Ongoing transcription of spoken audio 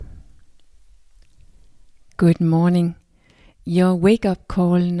Good morning. Your wake-up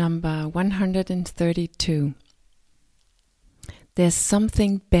call number 132. There's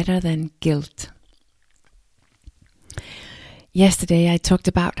something better than guilt. Yesterday I talked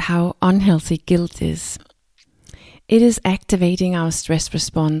about how unhealthy guilt is. It is activating our stress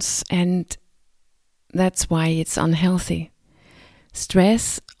response, and that's why it's unhealthy.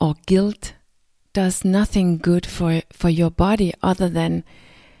 Stress or guilt does nothing good for your body other than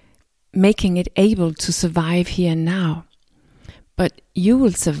making it able to survive here and now. But you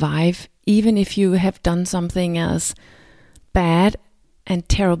will survive even if you have done something as bad and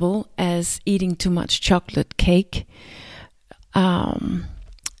terrible as eating too much chocolate cake,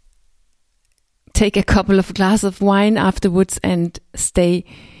 take a couple of glasses of wine afterwards and stay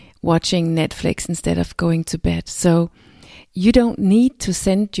watching Netflix instead of going to bed. So you don't need to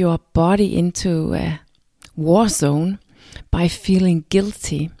send your body into a war zone by feeling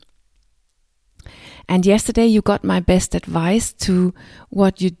guilty. And yesterday you got my best advice to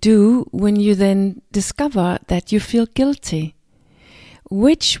what you do when you then discover that you feel guilty,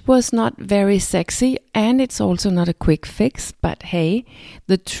 which was not very sexy, and it's also not a quick fix, but hey,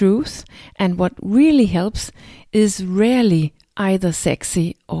 the truth and what really helps is rarely either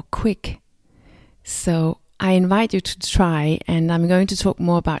sexy or quick. So I invite you to try, and I'm going to talk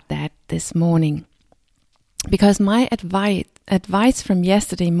more about that this morning. Because my advice from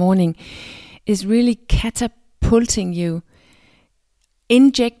yesterday morning is really catapulting you,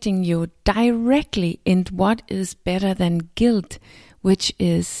 injecting you directly into what is better than guilt, which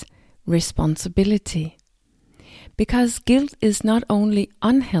is responsibility. Because guilt is not only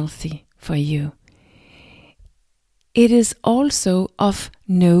unhealthy for you, it is also of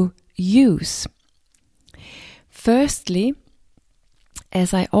no use. Firstly,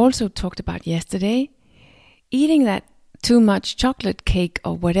 as I also talked about yesterday, eating that too much chocolate cake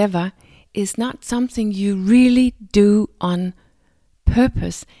or whatever is not something you really do on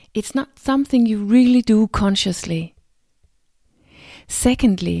purpose. It's not something you really do consciously.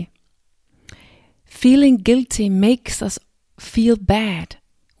 Secondly, feeling guilty makes us feel bad,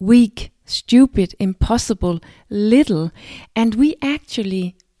 weak, stupid, impossible, little, and we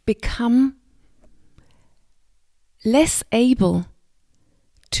actually become less able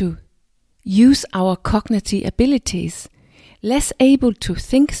to use our cognitive abilities, less able to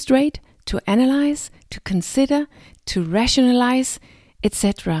think straight, to analyze, to consider, to rationalize,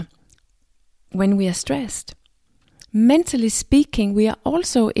 etc. when we are stressed. Mentally speaking, we are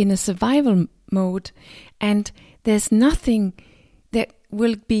also in a survival mode, and there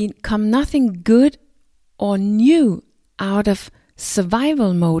will become nothing good or new out of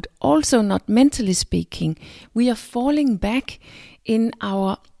survival mode, also not mentally speaking. We are falling back in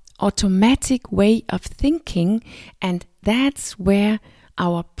our automatic way of thinking, and that's where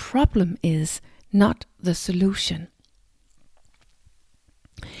our problem is, not the solution.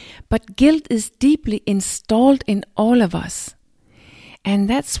 But guilt is deeply installed in all of us, and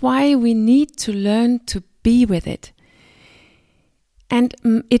that's why we need to learn to be with it. And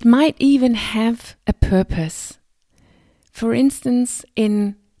it might even have a purpose. For instance,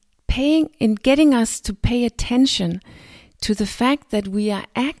 in getting us to pay attention to the fact that we are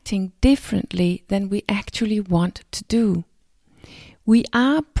acting differently than we actually want to do. We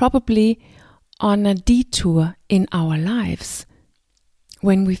are probably on a detour in our lives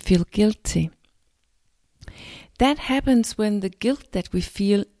when we feel guilty. That happens when the guilt that we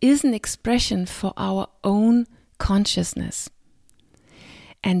feel is an expression for our own consciousness.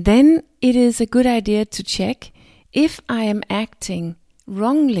 And then it is a good idea to check if I am acting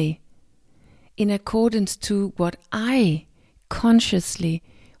wrongly in accordance to what I consciously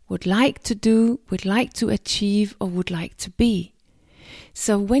would like to do, would like to achieve, or would like to be.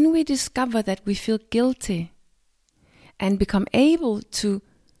 So when we discover that we feel guilty and become able to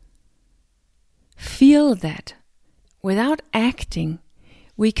feel that without acting,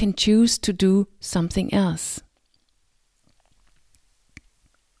 we can choose to do something else.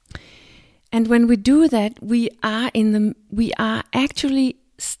 And when we do that, we are actually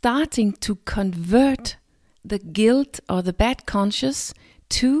starting to convert the guilt or the bad conscious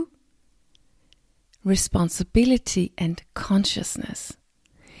to responsibility and consciousness.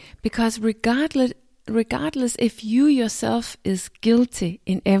 Because regardless if you yourself is guilty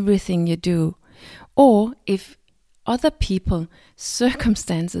in everything you do, or if other people,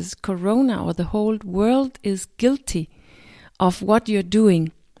 circumstances, corona, or the whole world is guilty of what you're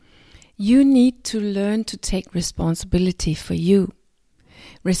doing, you need to learn to take responsibility for you.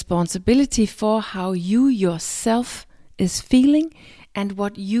 Responsibility for how you yourself is feeling and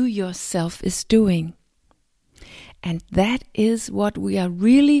what you yourself is doing. And that is what we are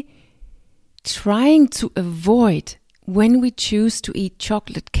really trying to avoid when we choose to eat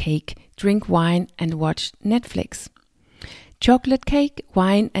chocolate cake, drink wine, and watch Netflix. Chocolate cake,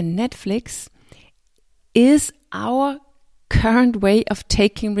 wine, and Netflix is our current way of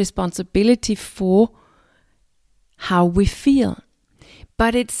taking responsibility for how we feel.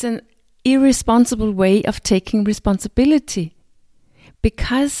 But it's an irresponsible way of taking responsibility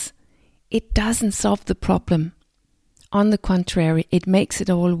because it doesn't solve the problem. On the contrary, it makes it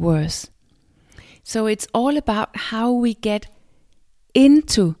all worse. So it's all about how we get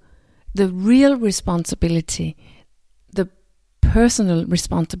into the real responsibility, the personal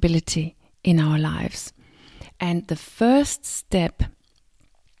responsibility in our lives. And the first step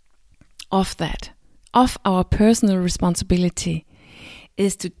of that, of our personal responsibility,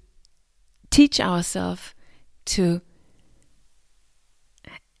 is to teach ourselves to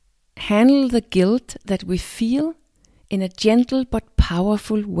handle the guilt that we feel in a gentle but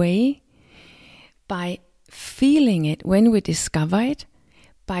powerful way by feeling it when we discover it,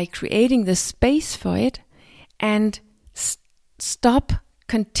 by creating the space for it, and stop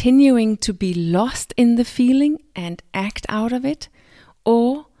continuing to be lost in the feeling and act out of it,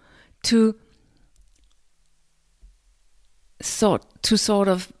 or to sort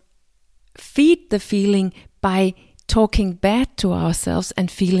of feed the feeling by talking bad to ourselves and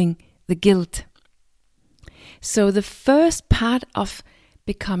feeling the guilt. So the first part of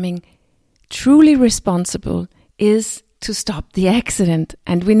becoming truly responsible is to stop the accident.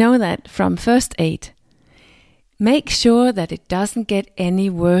 And we know that from first aid. Make sure that it doesn't get any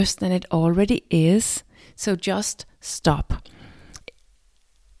worse than it already is. So just stop.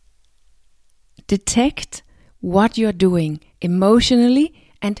 Detect what you're doing emotionally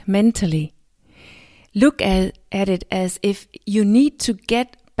and mentally. Look at it as if you need to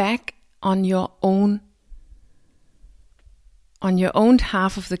get back on your own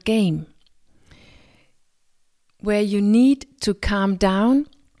half of the game, where you need to calm down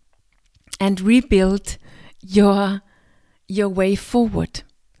and rebuild your way forward.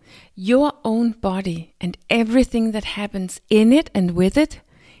 Your own body and everything that happens in it and with it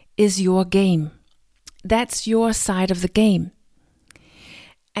is your game. That's your side of the game.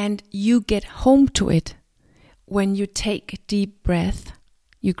 And you get home to it when you take a deep breath.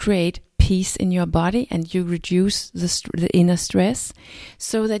 You create peace in your body and you reduce the inner stress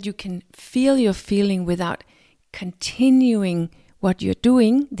so that you can feel your feeling without continuing what you're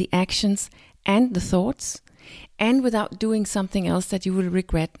doing, the actions and the thoughts, and without doing something else that you will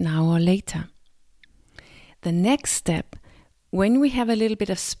regret now or later. The next step, when we have a little bit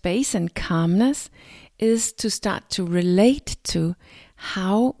of space and calmness, is to start to relate to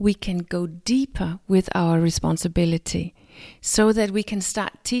how we can go deeper with our responsibility so that we can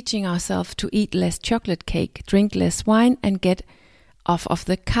start teaching ourselves to eat less chocolate cake, drink less wine, and get off of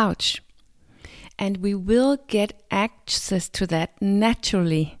the couch. And we will get access to that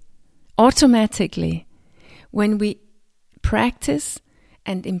naturally, automatically, when we practice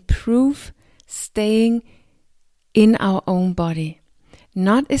and improve staying in our own body.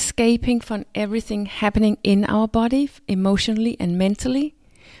 Not escaping from everything happening in our body, emotionally and mentally,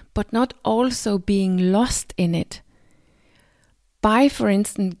 but not also being lost in it. By, for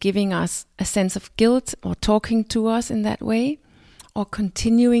instance, giving us a sense of guilt or talking to us in that way, or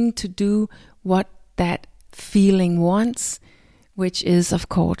continuing to do what that feeling wants, which is, of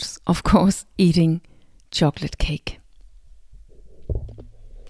course, eating chocolate cake.